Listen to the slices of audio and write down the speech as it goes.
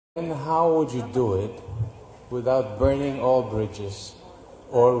And how would you do it without burning all bridges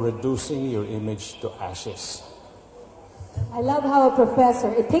or reducing your image to ashes? I love how it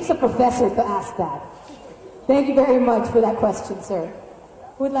takes a professor to ask that. Thank you very much for that question, sir.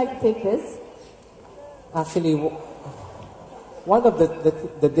 Who would like to take this? Actually, one of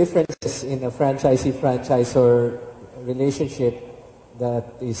the differences in a franchisee-franchisor relationship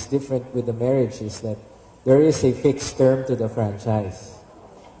that is different with the marriage is that there is a fixed term to the franchise.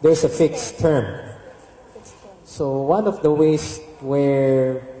 There's a fixed term. So one of the ways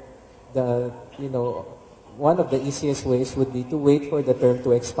where one of the easiest ways would be to wait for the term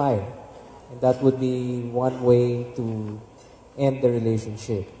to expire. And that would be one way to end the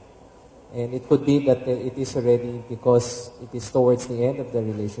relationship. And it could be that it is already because it is towards the end of the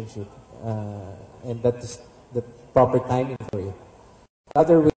relationship. And that is the proper timing for it. The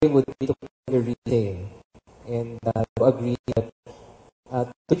other way would be to retail and to agree that,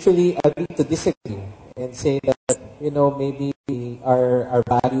 actually agree to disagree and say that, maybe our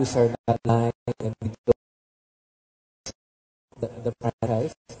values are not aligned and we don't the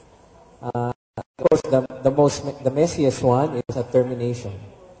franchise. Of course, the messiest one is a termination.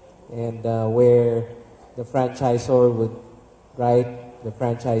 And where the franchisor would write the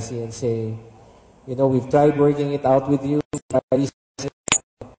franchisee and say, we've tried working it out with you, we need to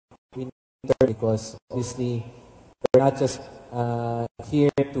terminate because obviously we're not just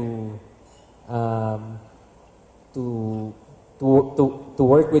here to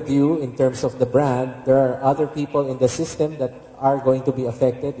work with you in terms of the brand. There are other people in the system that are going to be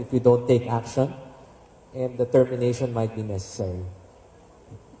affected if you don't take action, and the termination might be necessary.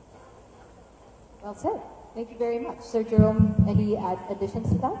 Well said. Thank you very much. Sir Jerome, any additions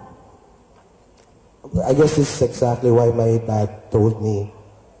to that? I guess this is exactly why my dad told me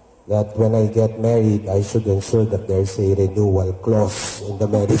that when I get married, I should ensure that there's a renewal clause in the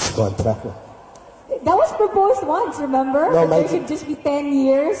marriage contract. That was proposed once, remember? No, there should just be 10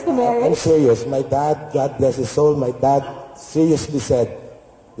 years to marriage. I'm serious. My dad, God bless his soul, my dad seriously said,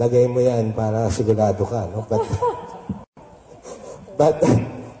 lagay mo yan para sigurado ka. No? But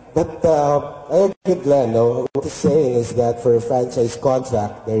I agree with Glenn. No? What he's saying is that for a franchise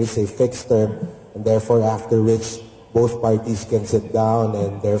contract, there is a fixed term, and therefore after which both parties can sit down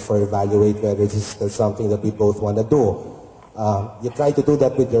and therefore evaluate whether this is still something that we both want to do. You try to do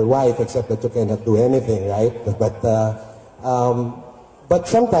that with your wife, except that you cannot do anything, right? But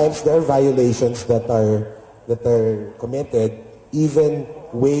sometimes there are violations that are committed even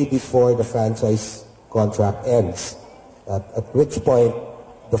way before the franchise contract ends. At which point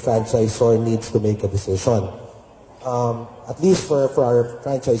the franchisor needs to make a decision. At least for our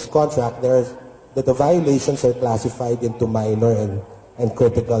franchise contract, the violations are classified into minor and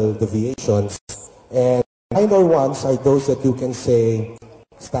critical deviations. And minor ones are those that you can say,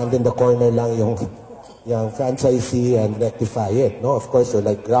 stand in the corner lang yung franchisee and rectify it. No, of course you're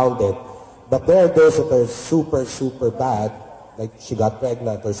like grounded. But there are those that are super, super bad, like she got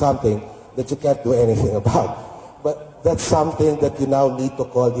pregnant or something, that you can't do anything about. But that's something that you now need to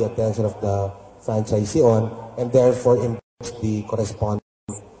call the attention of the franchisee on, and therefore impose the corresponding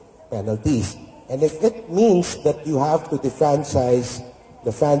penalties. And if it means that you have to defranchise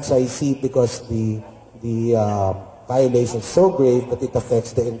the franchisee because the violation is so grave that it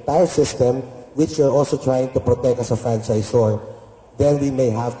affects the entire system, which you're also trying to protect as a franchisor, then we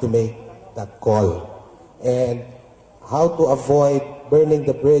may have to make that call. And how to avoid burning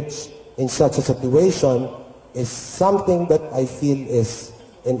the bridge in such a situation is something that I feel is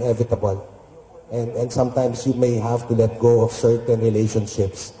inevitable. And sometimes you may have to let go of certain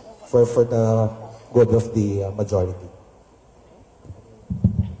relationships for the good of the majority.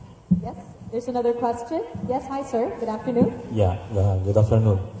 Yes, there's another question. Yes, hi sir, good afternoon. Yeah, good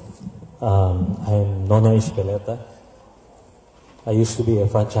afternoon. I'm Nono Escaleta. I used to be a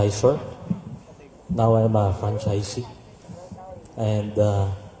franchisor. Now I'm a franchisee. And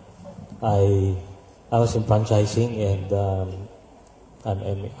I was in franchising, and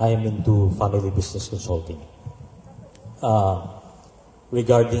I am into family business consulting.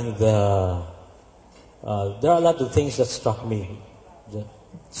 Regarding there are a lot of things that struck me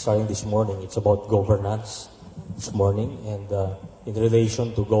starting this morning. It's about governance this morning, and in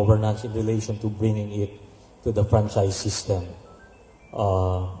relation to governance, in relation to bringing it to the franchise system.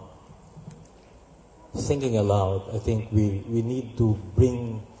 Thinking aloud, I think we need to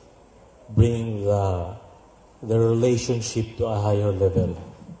bring the relationship to a higher level.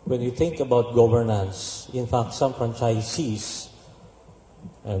 When you think about governance, in fact, some franchisees,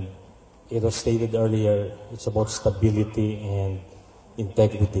 and it was stated earlier, it's about stability and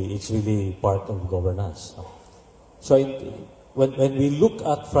integrity. It's really part of governance. So when we look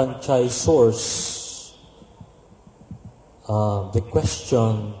at franchisors, the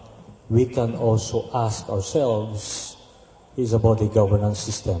question we can also ask ourselves is about the governance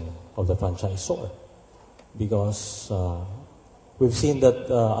system of the franchisor. Because we've seen that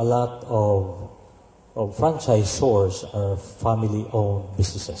a lot of franchisors are family-owned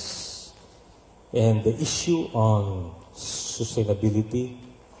businesses. And the issue on sustainability,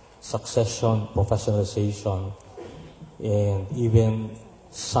 succession, professionalization, and even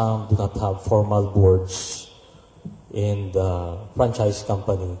some do not have formal boards in the franchise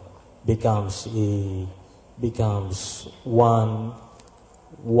company becomes one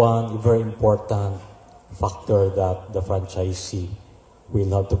very important factor that the franchisee will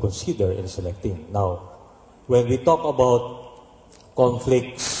have to consider in selecting. Now, when we talk about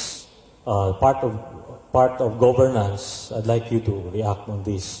conflicts, part of governance, I'd like you to react on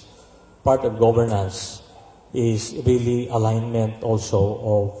this. Part of governance is really alignment also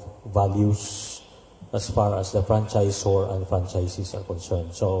of values as far as the franchisor and franchisees are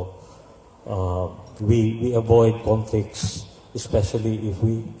concerned. So we avoid conflicts, especially if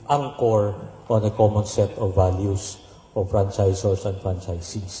we anchor on a common set of values of franchisors and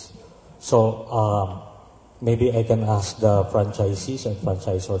franchisees. So maybe I can ask the franchisees and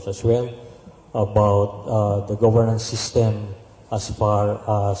franchisors as well about the governance system as far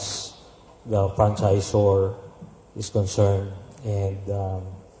as the franchisor is concerned,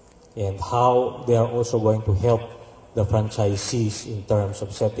 and how they are also going to help the franchisees in terms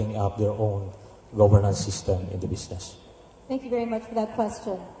of setting up their own governance system in the business. Thank you very much for that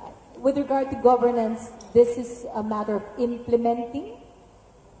question. With regard to governance, this is a matter of implementing,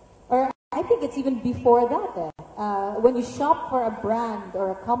 or I think it's even before that. When you shop for a brand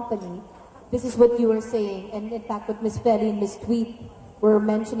or a company, this is what you were saying, and in fact what Ms. Feli and Ms. Tweet were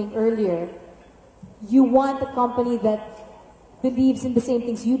mentioning earlier. You want a company that believes in the same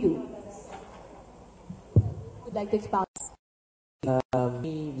things you do. Would like to expound?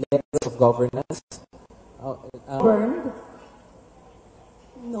 Levels of governance. Burned?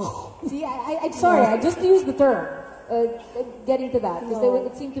 No. See, I'm sorry, I just used the term. Getting to that, because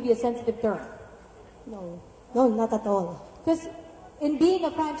it seemed to be a sensitive term. No, not at all. Because in being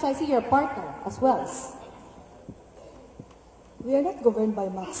a franchisee, you're a partner as well. We are not governed by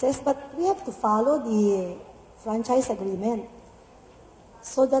Maxes, but we have to follow the franchise agreement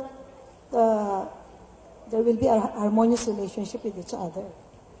so that there will be a harmonious relationship with each other.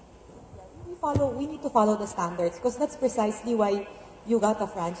 We need to follow the standards, because that's precisely why you got a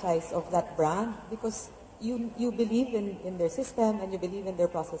franchise of that brand, because you believe in their system and you believe in their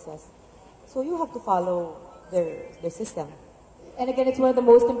processes. So you have to follow their system. And again, it's one of the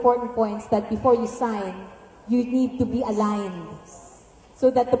most important points that before you sign, you need to be aligned so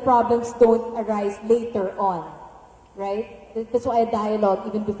that the problems don't arise later on, right? That's why a dialogue,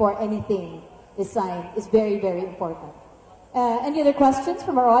 even before anything is signed, is very, very important. Any other questions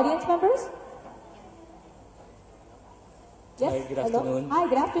from our audience members? Yes. Hi, good afternoon. Hello? Hi,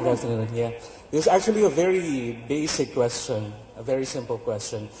 good afternoon. Good afternoon, yeah. This is actually a very basic question, a very simple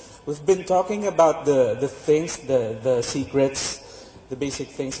question. We've been talking about the things, the secrets, the basic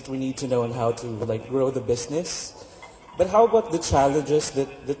things that we need to know on how to grow the business. But how about the challenges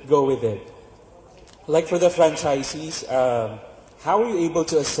that go with it? Like for the franchisees, how are you able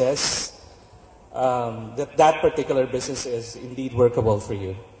to assess that particular business is indeed workable for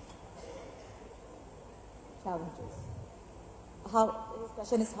you? Challenges. His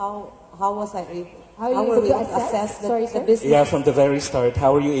question is how was I able? How were we able to assess the business? Yeah, from the very start,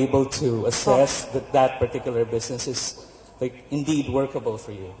 how are you able to assess that particular business is indeed workable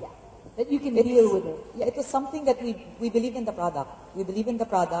for you? Yeah. That you can deal with it. Yeah, it was something that we believe in the product. We believe in the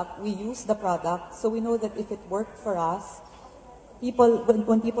product. We use the product, so we know that if it worked for us,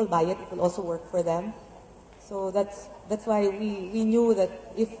 when people buy it, it will also work for them. So that's why we knew that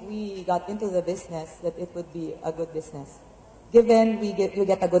if we got into the business, that it would be a good business, given you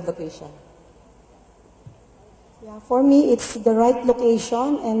get a good location. Yeah, for me, it's the right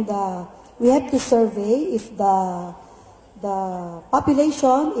location, and we have to survey if the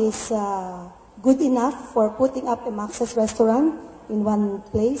population is good enough for putting up a Max's restaurant in one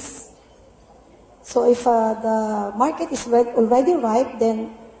place. So if the market is already ripe,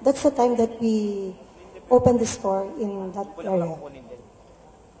 then that's the time that we open the store in that area.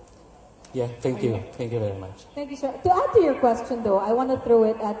 Yeah, thank you. Thank you very much. Thank you, sir. To add to your question, though, I want to throw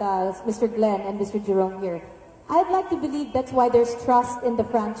it at Mr. Glenn and Mr. Jerome here. I'd like to believe that's why there's trust in the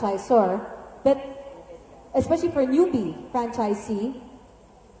franchisor, that especially for a newbie franchisee,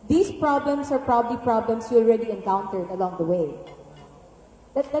 these problems are probably problems you already encountered along the way.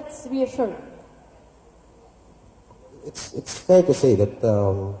 That's reassuring. it's fair to say that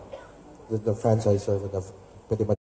the franchisor would have pretty much